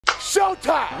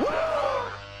showtime!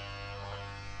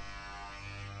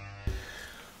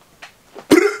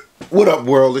 What up,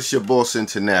 world? It's your boss,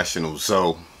 International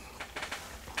Zoe.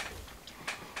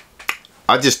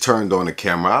 I just turned on the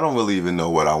camera. I don't really even know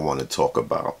what I want to talk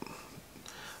about.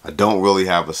 I don't really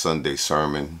have a Sunday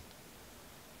sermon.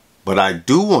 But I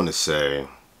do want to say,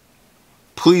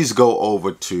 please go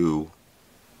over to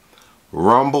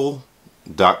rumble.com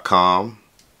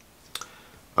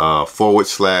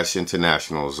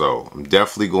 /International Zoe. I'm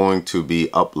definitely going to be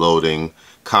uploading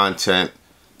content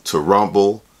to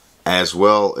Rumble as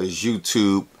well as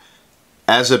YouTube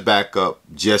as a backup,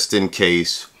 just in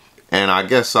case. And I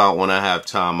guess when I have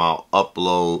time, I'll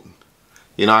upload.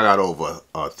 You know, I got over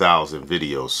 1,000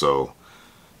 videos, so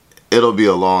it'll be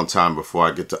a long time before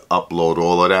I get to upload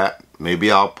all of that.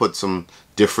 Maybe I'll put some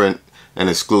different and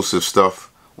exclusive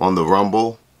stuff on the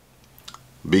Rumble,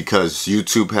 because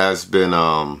YouTube has been,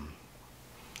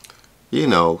 you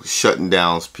know, shutting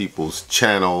down people's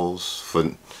channels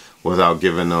without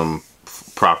giving them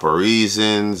proper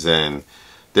reasons, and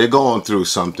they're going through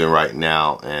something right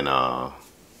now, and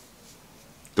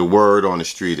the word on the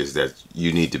street is that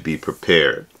you need to be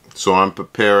prepared. So I'm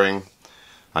preparing.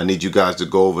 I need you guys to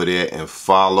go over there and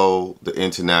follow the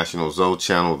International Zoe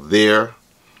channel there.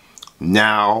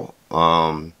 Now,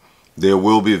 there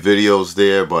will be videos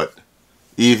there, but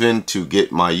even to get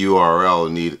my URL,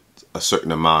 I need a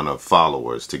certain amount of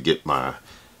followers to get my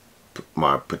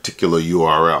particular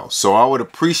URL. So I would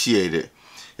appreciate it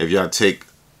if y'all take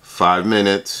 5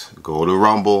 minutes, go to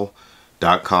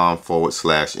rumble.com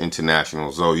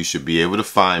 /International Zoe. You should be able to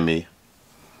find me.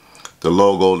 The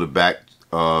logo, the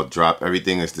backdrop,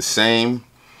 everything is the same.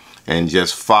 And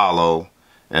just follow.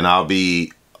 And I'll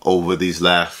be, over these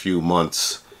last few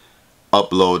months,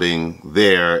 uploading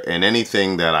there. And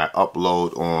anything that I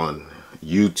upload on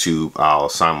YouTube, I'll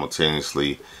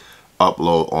simultaneously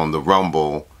upload on the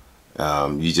Rumble.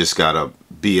 You just gotta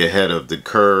be ahead of the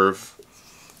curve.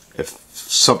 If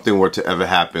something were to ever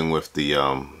happen with the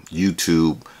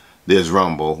YouTube, there's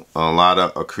Rumble. A lot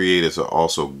of creators are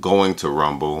also going to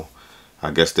Rumble.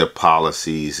 I guess their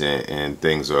policies and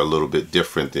things are a little bit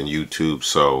different than YouTube.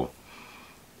 So,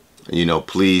 you know,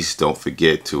 please don't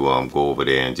forget to go over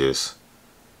there and just,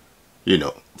 you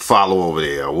know, follow over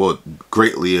there. I would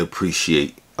greatly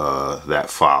appreciate that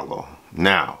follow.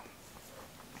 Now,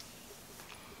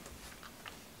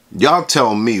 y'all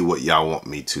tell me what y'all want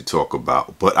me to talk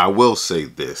about, but I will say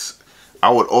this.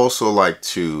 I would also like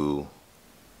to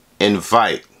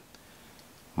invite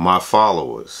my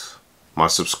followers, my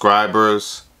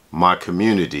subscribers, my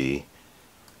community.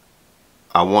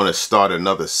 I want to start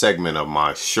another segment of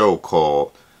my show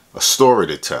called A Story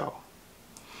to Tell.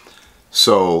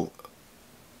 So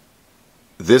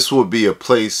this will be a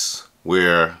place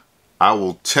where I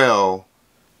will tell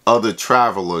other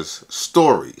travelers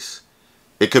stories.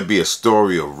 It could be a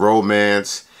story of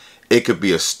romance. It could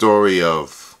be a story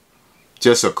of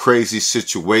just a crazy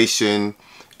situation.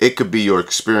 It could be your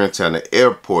experience at an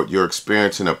airport, your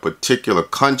experience in a particular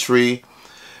country.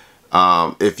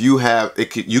 If you have,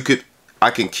 I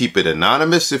can keep it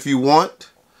anonymous if you want.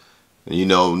 You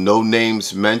know, no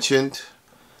names mentioned.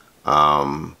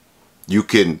 You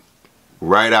can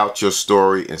write out your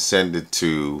story and send it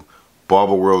to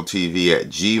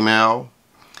barberworldtv@gmail.com.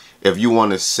 If you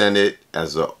want to send it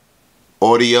as an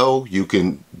audio, you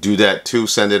can do that too.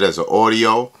 Send it as an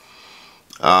audio.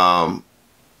 I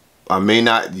may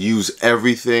not use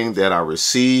everything that I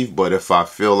receive, but if I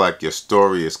feel like your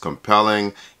story is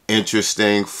compelling,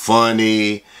 interesting,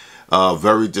 funny,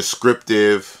 very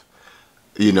descriptive,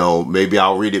 you know, maybe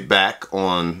I'll read it back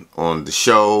on the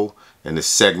show in the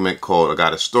segment called I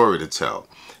Got a Story to Tell.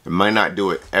 I might not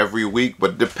do it every week,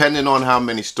 but depending on how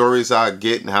many stories I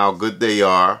get and how good they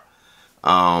are,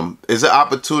 is an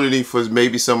opportunity for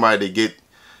maybe somebody to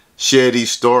share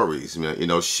these stories, you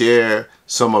know, share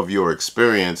some of your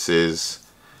experiences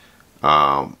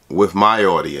with my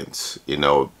audience. You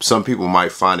know, some people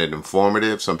might find it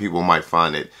informative, some people might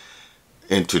find it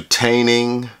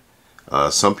entertaining,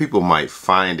 some people might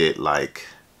find it like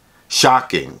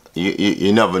shocking.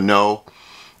 You never know.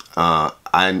 I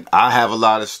have a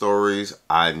lot of stories.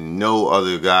 I know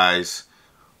other guys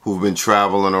who've been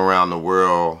traveling around the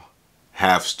world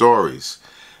have stories,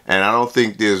 and I don't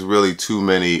think there's really too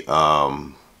many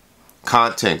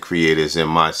content creators in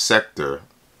my sector,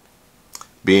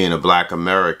 being a black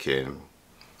American,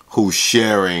 who's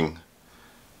sharing,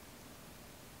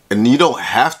 and you don't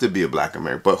have to be a black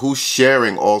American, but who's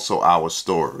sharing also our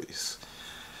stories.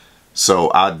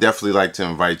 So I'd definitely like to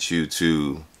invite you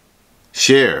to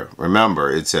share.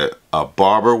 Remember, it's at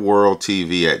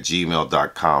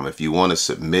barberworldtv@gmail.com if you want to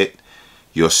submit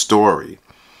your story.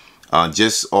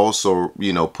 Just also,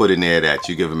 you know, put in there that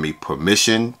you're giving me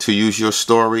permission to use your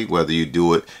story, whether you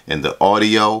do it in the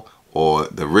audio or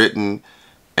the written,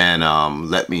 and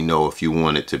let me know if you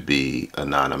want it to be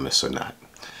anonymous or not.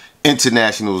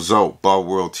 International Zoe, Bar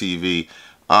World TV.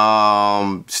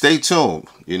 Stay tuned.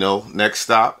 You know, next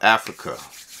stop, Africa.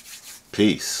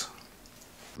 Peace.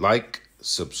 Like,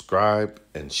 subscribe,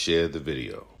 and share the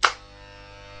video.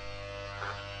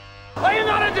 Are you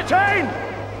not entertained?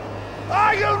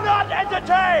 Are you not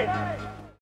entertained?